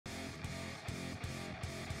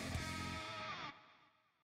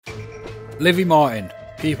Livy Martin.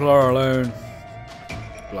 People are alone.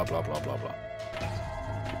 Blah blah blah blah blah.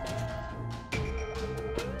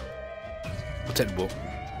 I'll take the book.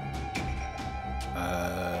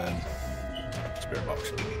 Spirit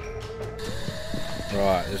box.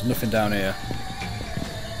 Right, there's nothing down here.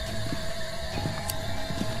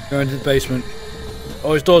 Go into the basement.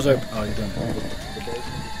 Oh, his door's open. Oh, you've done it. The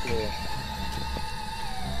basement is clear.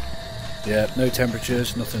 Yeah, no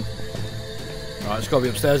temperatures, nothing. Right, it's got to be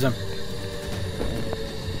upstairs then.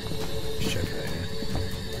 Just check it out here.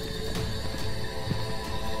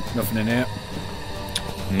 Nothing in here.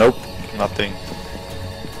 Nope, nothing.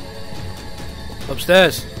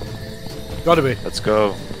 Upstairs. Gotta be. Let's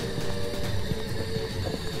go.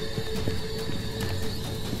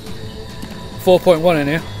 .4 in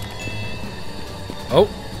here. Oh,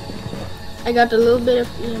 I got a little bit of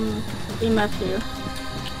EMF here.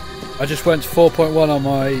 I just went to 4.1 on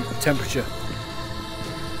my temperature.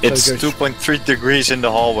 It's So it goes 2.3 degrees in the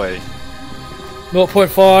hallway.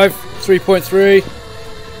 0.5, 3.3,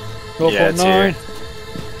 0.9. Yeah, it's here.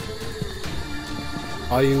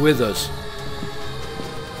 Are you with us?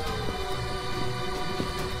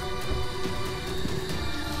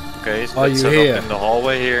 Okay, so Are let's you set here? up in the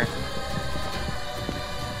hallway here.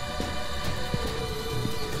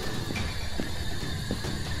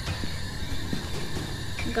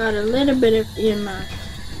 Got a little bit of EMF.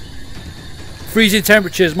 Freezing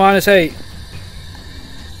temperatures, -8.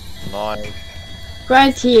 Nice.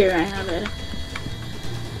 Right here, I have it.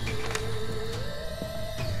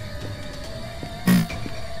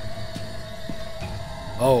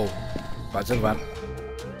 Oh, back to the van.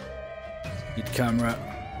 Need the camera.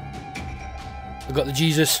 I got the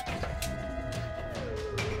Jesus.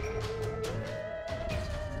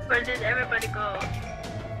 Where did everybody go?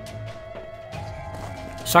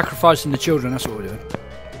 Sacrificing the children, that's what we're doing.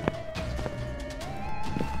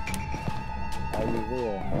 Are you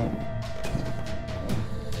there?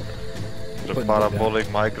 The Put the book parabolic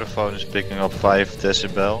microphone is picking up 5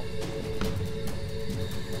 decibel.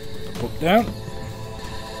 Book down.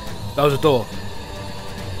 That was a door.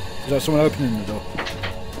 Is that someone opening the door?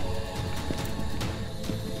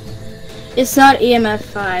 It's not EMF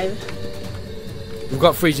 5. We've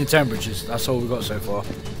got freezing temperatures. That's all we've got so far.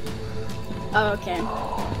 Oh, okay.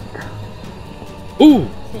 Ooh!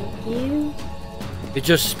 Thank you. It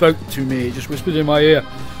just spoke to me. It just whispered in my ear.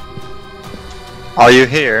 Are you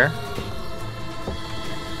here?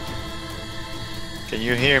 Can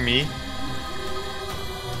you hear me?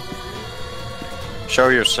 Show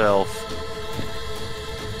yourself.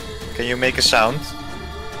 Can you make a sound?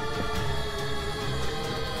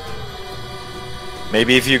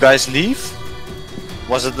 Maybe if you guys leave?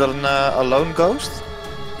 Was it an alone ghost?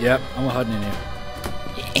 Yep, I'm hiding in here.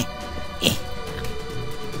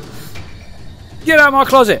 Get out of my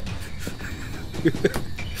closet!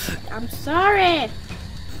 I'm sorry.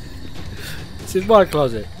 This is my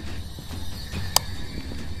closet.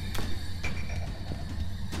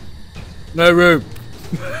 No room.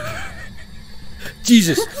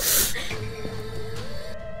 Jesus.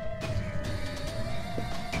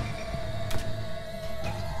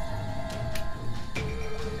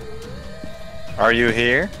 Are you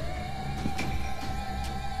here?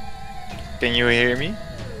 Can you hear me?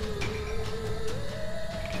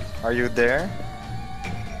 Are you there?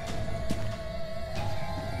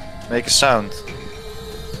 Make a sound.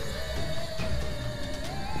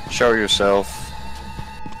 Show yourself.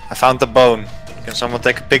 I found the bone. Can someone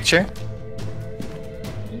take a picture?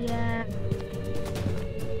 Yeah.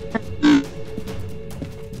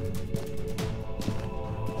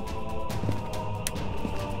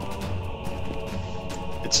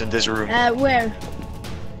 It's in this room. Where?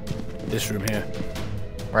 This room here.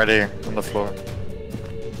 Right here, on the floor.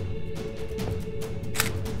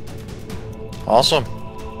 Awesome.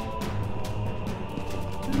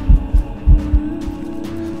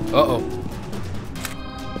 Uh-oh.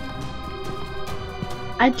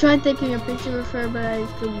 I tried taking a picture of her, but I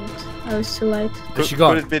couldn't. I was too late. Is she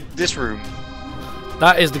gone? Could it be this room?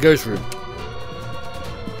 That is the ghost room.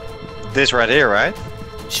 This right here, right?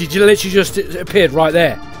 She literally just appeared right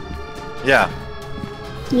there. Yeah.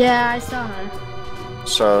 Yeah, I saw her.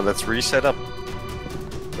 So let's reset up.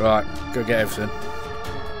 Right, go get everything.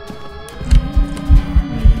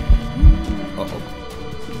 Uh-oh.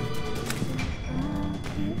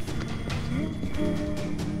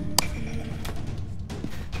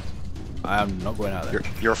 I am not going out there.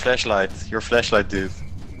 Your flashlight, dude.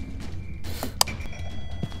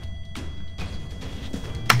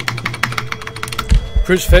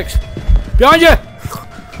 Crucifix. Behind you!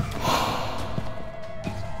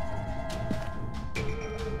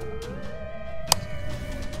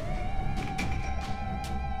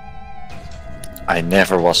 I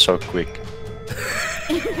never was so quick.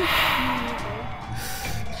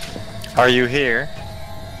 Are you here?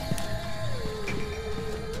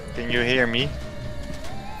 Can you hear me?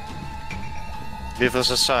 Give us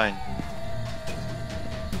a sign.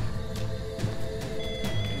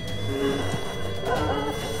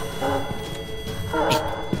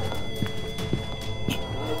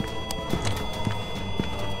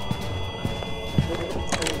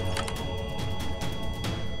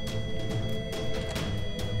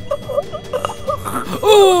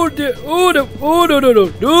 Oh, oh no! Oh no! No!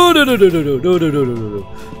 No! No! No! No! No! No! No! No! No! No! No! No!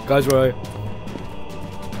 Guys, where are you?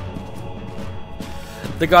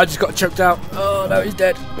 The guy just got choked out. Oh no, he's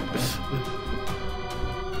dead.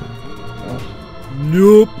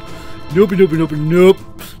 Nope. Nope. Nope. Nope. Nope.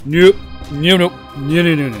 Nope. No. No. No. No.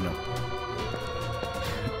 No. No. No.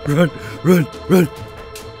 Run! Run! Run!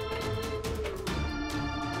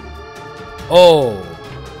 Oh,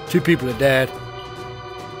 2 people are dead.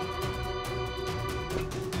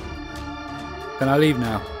 Can I leave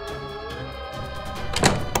now?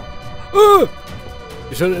 Oh!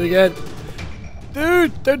 You shot it again.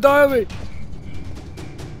 Dude, don't die on me.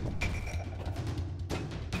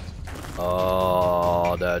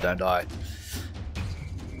 Oh, no, don't die.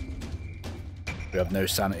 We have no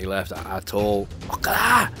sanity left at all. Look at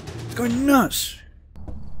that! It's going nuts.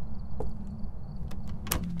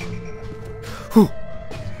 Whew.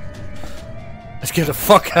 Let's get the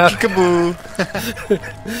fuck out. Kaboo!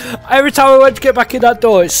 Every time I went to get back in that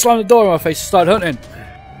door, it slammed the door in my face and started hunting.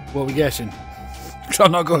 What are we guessing? So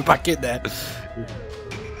I'm not going back in there.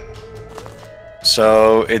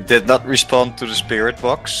 So it did not respond to the spirit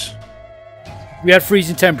box. We had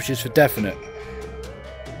freezing temperatures for definite.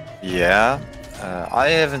 Yeah. I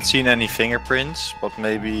haven't seen any fingerprints, but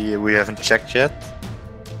maybe we haven't checked yet.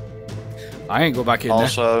 I ain't go back in there.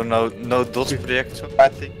 Also, no dots project, I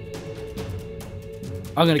think.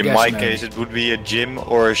 I'm gonna In guess my no. case, it would be a gym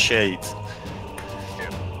or a shade.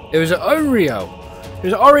 It was an Oreo. It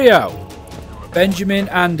was Oreo. Benjamin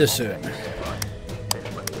Anderson.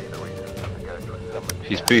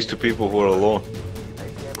 He speaks to people who are alone.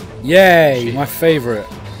 Yay, my favourite.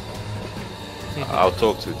 I'll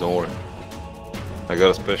talk to you, don't worry. I got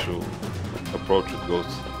a special approach with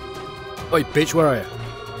ghosts. Oi, bitch, where are you?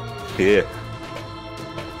 Yeah.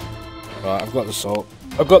 Right, I've got the salt.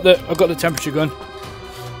 I've got the temperature gun.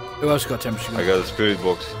 Who else got a temperature gun? I got a spirit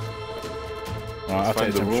box. Right, I'll take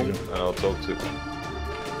Find the the room temperature gun. and I'll talk to you.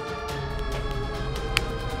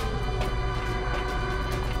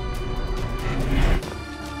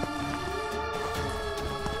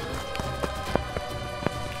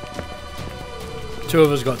 Two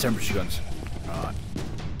of us got temperature guns. Right.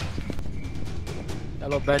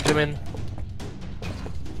 Hello, Benjamin.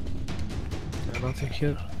 Nothing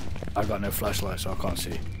here. I've got no flashlight, so I can't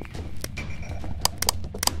see.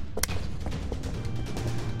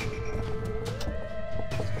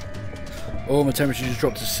 Oh, my temperature just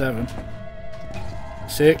dropped to 7.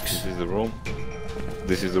 6. This is the room.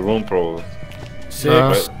 This is the room, probably. 6.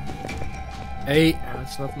 Right. 8. Yeah,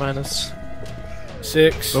 it's not minus.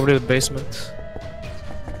 6. Probably the basement.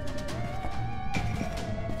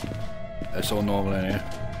 It's all normal in here.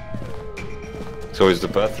 So it's the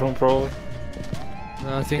bathroom, probably.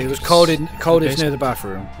 No, I think It was it's coldest the near the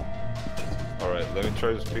bathroom. Alright, let me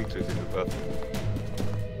try to speak to it in the bathroom.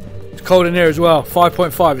 It's cold in here as well.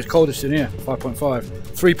 5.5. It's coldest in here. 5.5.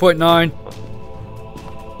 3.9.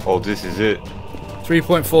 Oh, this is it.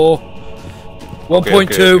 3.4. 1.2.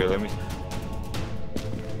 Okay, let me...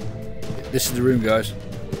 This is the room, guys.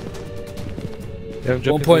 Yeah,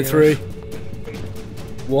 1.3.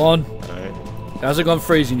 1. Alright. It hasn't gone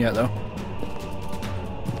freezing yet, though.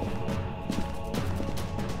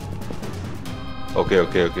 Okay.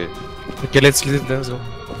 Okay, let's leave them so.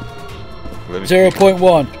 Let me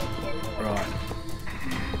 0.1. Right.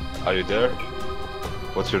 speak. Are you there?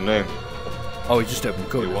 What's your name? Oh, he just opened the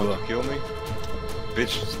Do code you as want well. to kill me?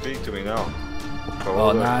 Bitch, speak to me now.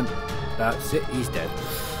 Oh, man. That's it. He's dead.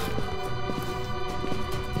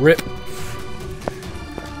 Rip.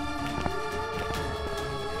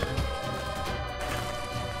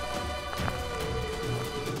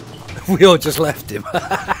 We all just left him. Okay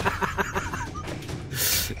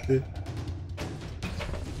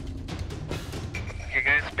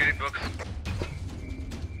guys, spirit box.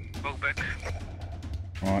 Walk back.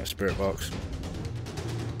 Alright, spirit box.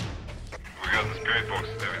 We got the spirit box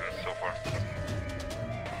evidence so far.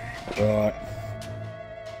 Right.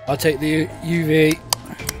 I'll take the UV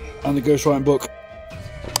and the ghostwriting book.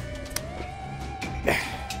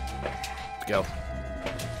 Let's go.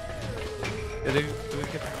 Yeah, do we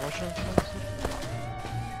get promotion?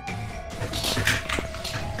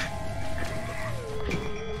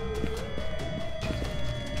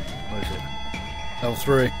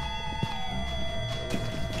 L3.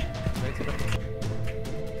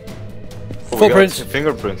 Oh, we got Footprints.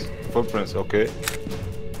 Fingerprints. Footprints, okay.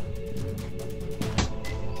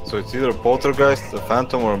 So it's either a poltergeist, a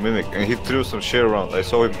phantom, or a mimic. And he threw some shit around. I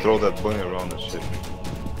saw him throw that bunny around and shit.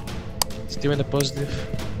 Still in the positive.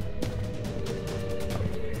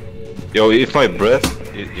 Yo, if my breath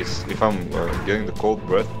is if I'm getting the cold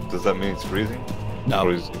breath, does that mean it's freezing? No.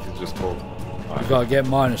 Or is if it's just cold? You've got to get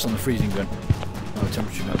minus on the freezing gun. Oh,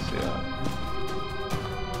 temperature gun. Yeah.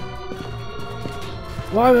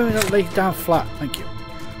 Why would we not lay it down flat? Thank you.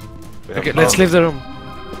 We have Okay, let's power. leave the room.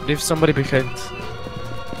 Leave somebody behind.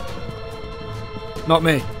 Not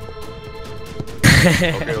me.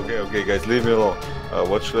 Okay, guys, leave me alone.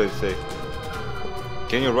 What should I say?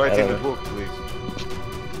 Can you write in the book, please?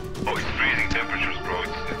 Oh, it's freezing temperatures, bro.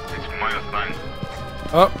 It's -9.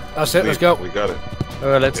 Oh, that's it. Let's go. We got it.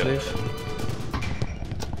 Let's Yeah. leave.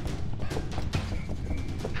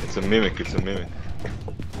 It's a mimic. It's a mimic.